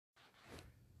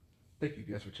Thank you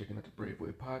guys for checking out the Brave Way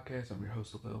podcast. I'm your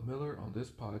host, Lavelle Miller. On this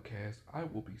podcast, I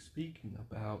will be speaking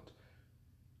about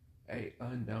a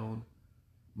unknown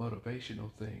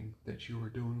motivational thing that you are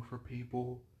doing for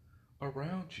people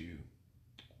around you.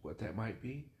 What that might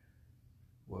be,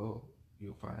 well,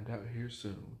 you'll find out here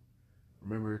soon.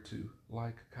 Remember to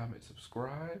like, comment,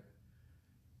 subscribe,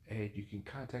 and you can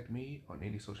contact me on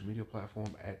any social media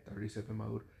platform at 37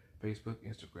 Mode, Facebook,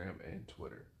 Instagram, and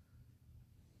Twitter.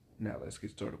 Now let's get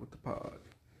started with the pod.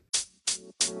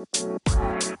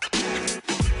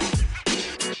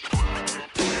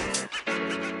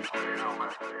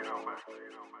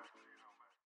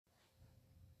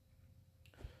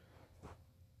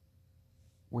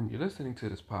 When you're listening to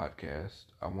this podcast,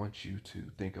 I want you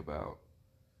to think about,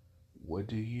 what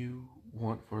do you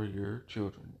want for your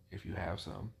children if you have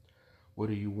some? What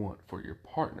do you want for your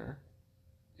partner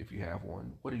if you have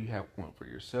one? What do you want for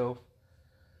yourself?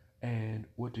 And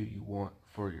what do you want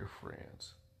for your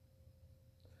friends?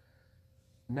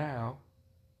 Now,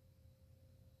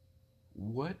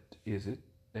 what is it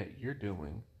that you're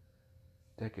doing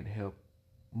that can help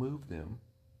move them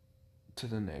to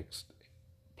the next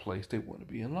place they want to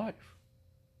be in life?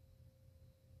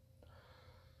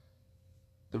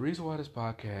 The reason why this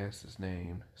podcast is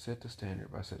named Set the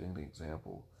Standard by Setting the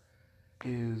Example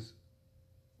is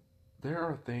there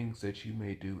are things that you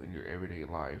may do in your everyday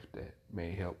life that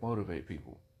may help motivate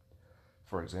people.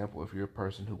 For example, if you're a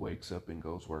person who wakes up and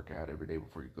goes work out every day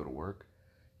before you go to work,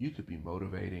 you could be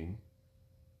motivating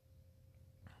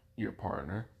your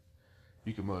partner.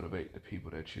 You can motivate the people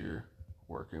that you're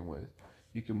working with.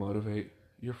 You can motivate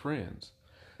your friends.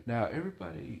 Now,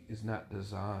 everybody is not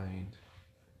designed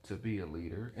to be a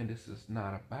leader, and this is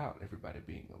not about everybody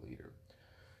being a leader.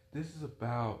 This is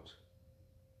about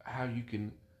how you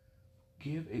can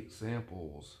give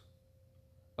examples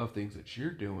of things that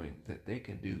you're doing that they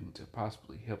can do to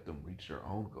possibly help them reach their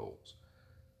own goals.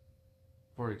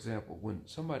 For example, when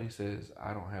somebody says,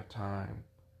 I don't have time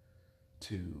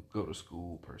to go to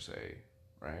school per se,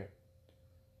 right?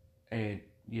 And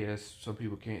yes, some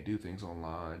people can't do things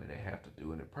online and they have to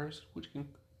do it in person, which can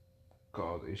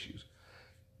cause issues.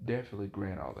 Definitely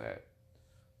grant all that.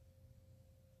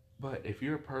 But if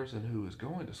you're a person who is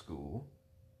going to school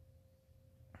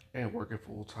and working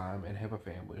full time and have a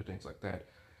family or things like that,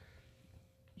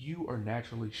 you are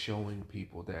naturally showing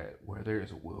people that where there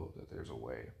is a will, that there's a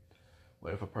way.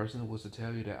 But if a person was to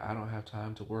tell you that I don't have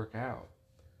time to work out,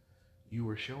 you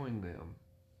are showing them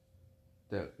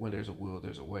that when there's a will,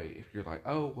 there's a way. If you're like,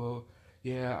 oh, well,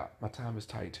 yeah, my time is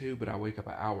tight too, but I wake up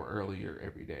an hour earlier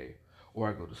every day, or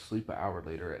I go to sleep an hour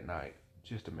later at night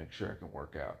just to make sure I can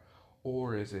work out.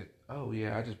 Or is it, oh,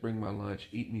 yeah, I just bring my lunch,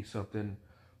 eat me something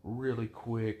really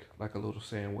quick, like a little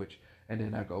sandwich, and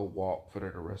then I go walk for the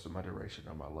rest of my duration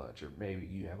of my lunch. Or maybe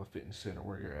you have a fitness center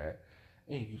where you're at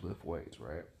and you lift weights,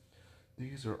 right?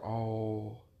 These are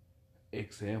all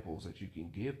examples that you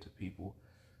can give to people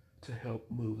to help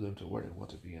move them to where they want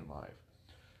to be in life.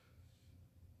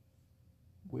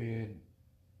 When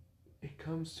it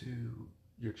comes to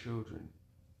your children,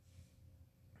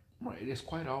 right, it's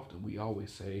quite often we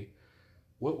always say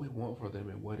what we want for them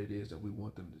and what it is that we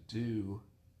want them to do,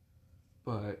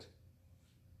 but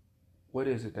what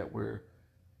is it that we're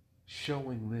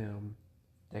showing them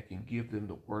that can give them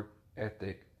the work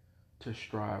ethic to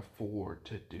strive for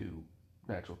to do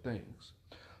natural things?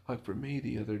 Like for me,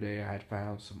 the other day, I had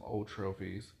found some old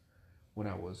trophies when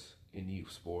I was in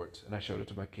youth sports, and I showed it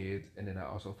to my kids. And then I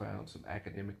also found some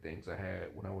academic things I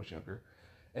had when I was younger,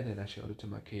 and then I showed it to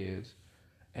my kids.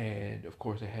 And of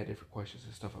course, they had different questions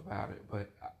and stuff about it, but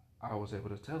I was able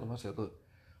to tell them. I said, "Look,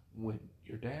 when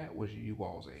your dad was you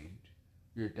all's age,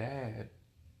 your dad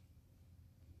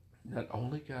not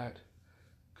only got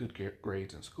good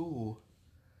grades in school,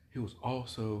 he was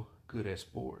also good at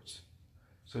sports.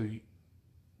 So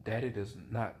Daddy is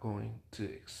not going to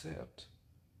accept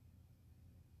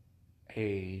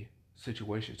a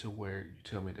situation to where you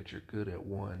tell me that you're good at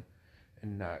one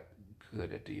and not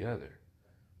good at the other.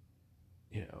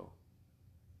 You know,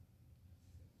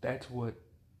 that's what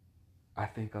I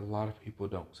think a lot of people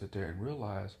don't sit there and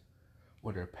realize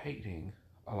when they're painting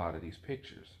a lot of these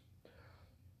pictures.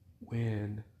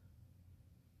 When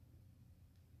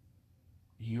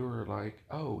you're like,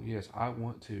 oh, yes, uh,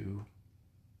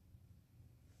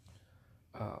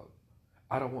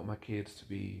 I don't want my kids to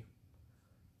be,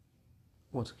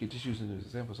 once again, just using this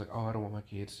example, it's like, oh, I don't want my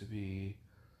kids to be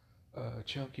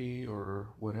chunky or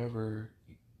whatever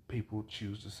people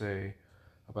choose to say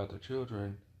about their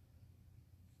children.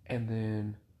 And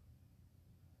then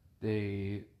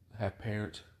they have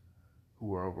parents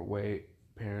who are overweight,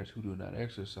 parents who do not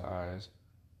exercise,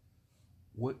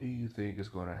 what do you think is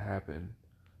going to happen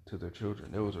to their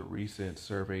children? There was a recent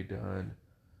survey done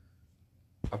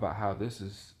about how this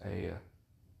is a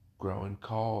growing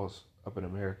cause up in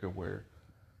America where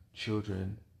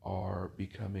children are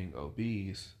becoming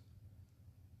obese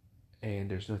and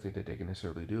there's nothing that they can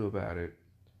necessarily do about it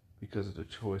because of the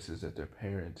choices that their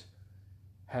parents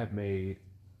have made.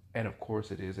 And of course,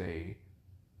 it is a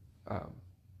um,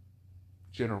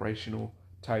 generational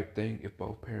type thing if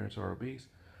both parents are obese,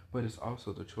 but it's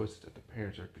also the choices that the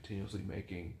parents are continuously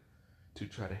making to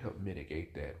try to help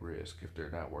mitigate that risk. If they're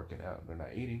not working out and they're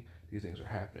not eating, these things are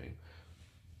happening.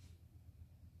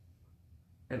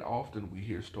 And often we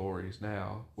hear stories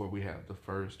now where we have the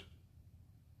first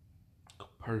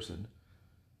person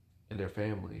in their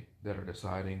family that are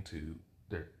deciding to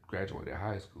they're graduating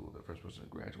high school, the first person to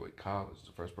graduate college,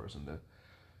 the first person to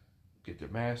get their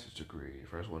master's degree, the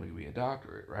first one to be a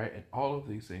doctorate, right? And all of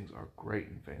these things are great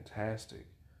and fantastic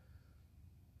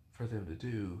for them to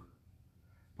do,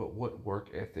 but what work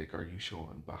ethic are you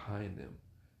showing behind them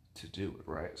to do it,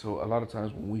 right? So a lot of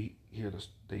times when we hear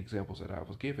the examples that I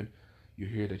was given, you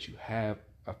hear that you have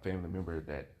a family member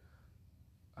that,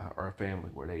 or a family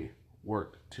where they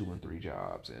worked 2 and 3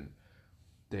 jobs and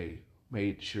they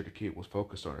made sure the kid was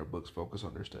focused on their books, focused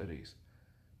on their studies,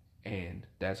 and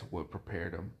that's what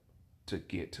prepared them to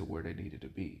get to where they needed to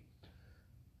be.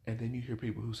 And then you hear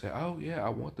people who say, "Oh yeah, I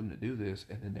want them to do this,"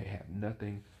 and then they have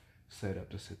nothing set up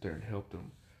to sit there and help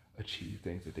them achieve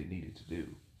things that they needed to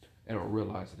do, and or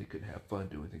realize that they couldn't have fun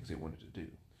doing things they wanted to do.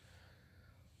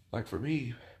 Like for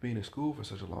me, being in school for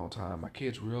such a long time, my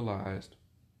kids realized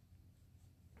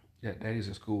that daddy's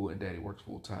in school and daddy works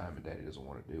full time and daddy doesn't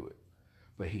want to do it.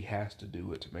 But he has to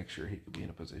do it to make sure he could be in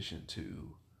a position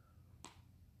to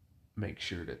make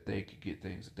sure that they could get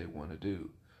things that they want to do.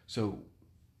 So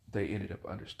they ended up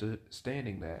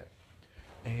understanding that,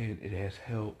 and it has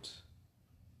helped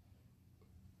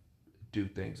do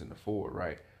things in the forward,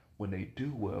 right? When they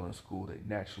do well in school, they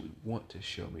naturally want to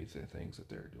show me the things that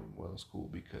they're doing well in school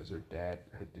because their dad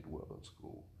did well in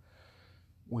school.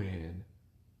 When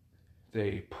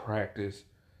they practice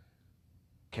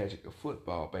catching a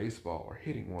football, baseball, or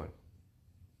hitting one,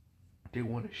 they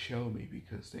want to show me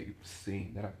because they've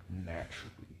seen that I'm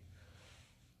naturally,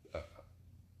 uh,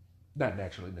 not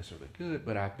naturally necessarily good,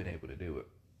 but I've been able to do it.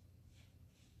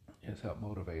 It's helped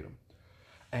motivate them.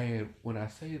 And when I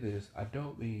say this, I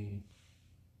don't mean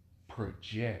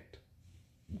project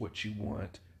what you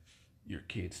want your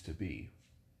kids to be.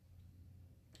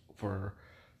 For,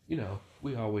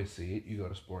 we always see it. You go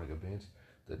to sporting events,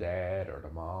 the dad or the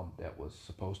mom that was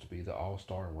supposed to be the all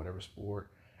star in whatever sport,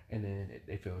 and then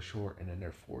they fell short, and then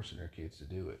they're forcing their kids to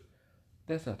do it.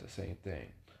 That's not the same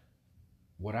thing.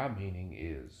 What I'm meaning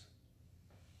is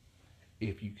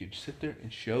if you could sit there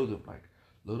and show them like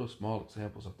little small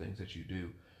examples of things that you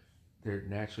do, they're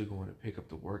naturally going to pick up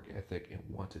the work ethic and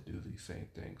want to do these same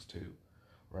things too,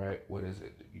 right? What is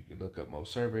it? You can look up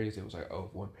most surveys. It was like, oh,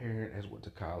 if one parent has went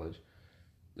to college,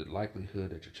 the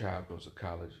likelihood that your child goes to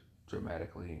college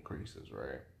dramatically increases,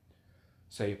 right?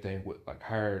 Same thing with like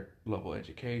higher level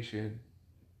education,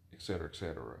 et cetera, et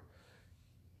cetera.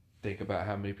 Think about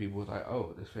how many people was like,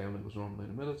 oh, this family was normally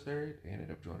in the military, they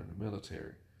ended up joining the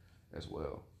military as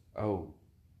well. Oh,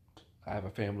 I have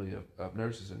a family of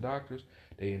nurses and doctors.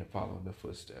 They end up following the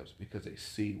footsteps because they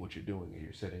see what you're doing and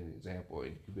you're setting an example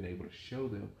and you've been able to show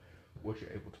them what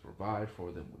you're able to provide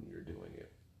for them when you're doing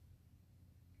it.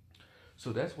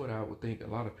 So that's what I would think a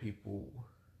lot of people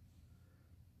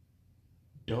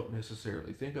don't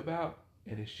necessarily think about,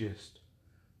 and it's just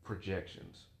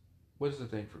projections. What is the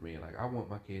thing for me? Like, I want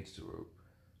my kids to,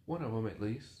 one of them at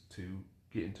least, to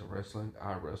get into wrestling.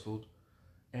 I wrestled,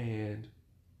 and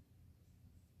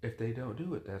if they don't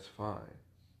do it, that's fine.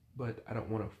 But I don't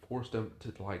want to force them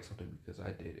to like something because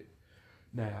I did it.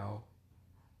 Now,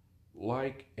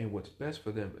 like and what's best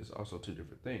for them is also two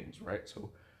different things, right?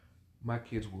 So my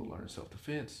kids will learn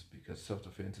self-defense because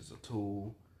self-defense is a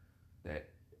tool that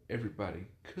everybody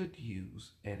could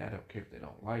use, and I don't care if they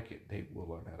don't like it, they will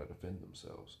learn how to defend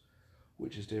themselves,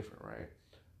 which is different, right?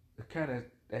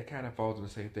 That kind of falls in the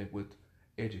same thing with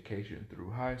education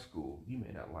through high school. You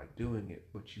may not like doing it,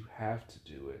 but you have to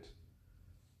do it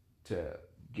to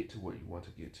get to where you want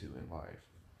to get to in life.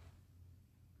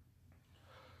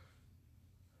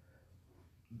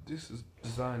 This is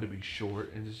designed to be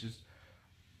short, and it's just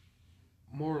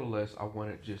more or less I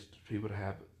wanted just people to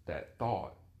have that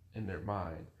thought in their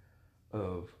mind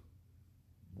of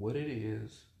what it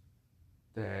is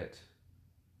that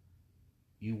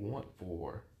you want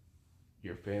for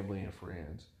your family and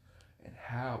friends, and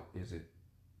how is it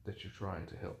that you're trying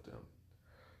to help them.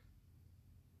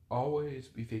 always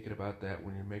be thinking about that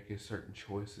when you're making certain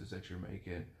choices that you're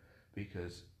making,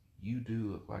 because you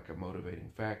do look like a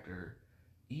motivating factor,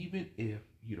 even if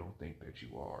you don't think that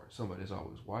you are. Somebody's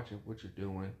always watching what you're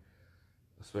doing,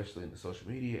 especially in the social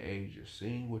media age. You're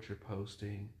seeing what you're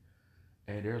posting,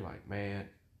 and they're like, man,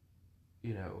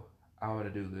 you know, I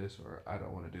want to do this or I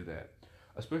don't want to do that.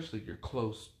 Especially your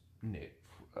close knit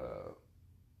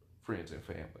friends and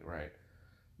family, right?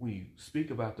 When you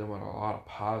speak about them on a lot of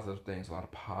positive things, a lot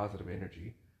of positive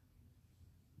energy,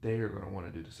 they are going to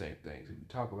want to do the same things. If you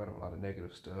talk about them, a lot of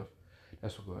negative stuff,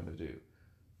 that's what we're going to do.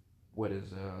 What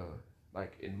is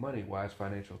like in money wise,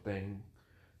 financial thing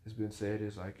has been said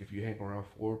is like if you hang around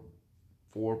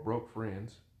four broke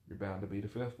friends, you're bound to be the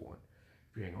fifth one.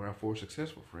 If you hang around four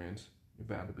successful friends, you're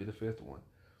bound to be the fifth one.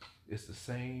 It's the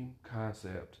same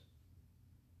concept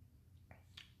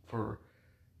for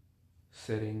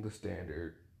setting the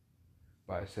standard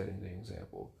by setting the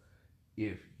example.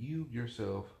 If you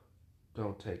yourself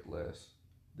don't take less,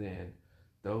 then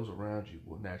those around you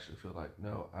will naturally feel like,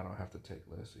 no, I don't have to take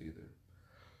less either.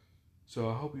 So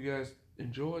I hope you guys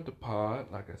enjoyed the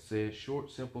pod. Like I said,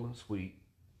 short, simple, and sweet.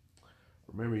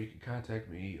 Remember, you can contact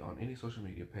me on any social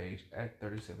media page at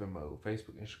 37 Mo,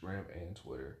 Facebook, Instagram, and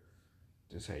Twitter.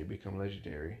 Just how you become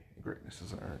legendary and greatness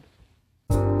is earned.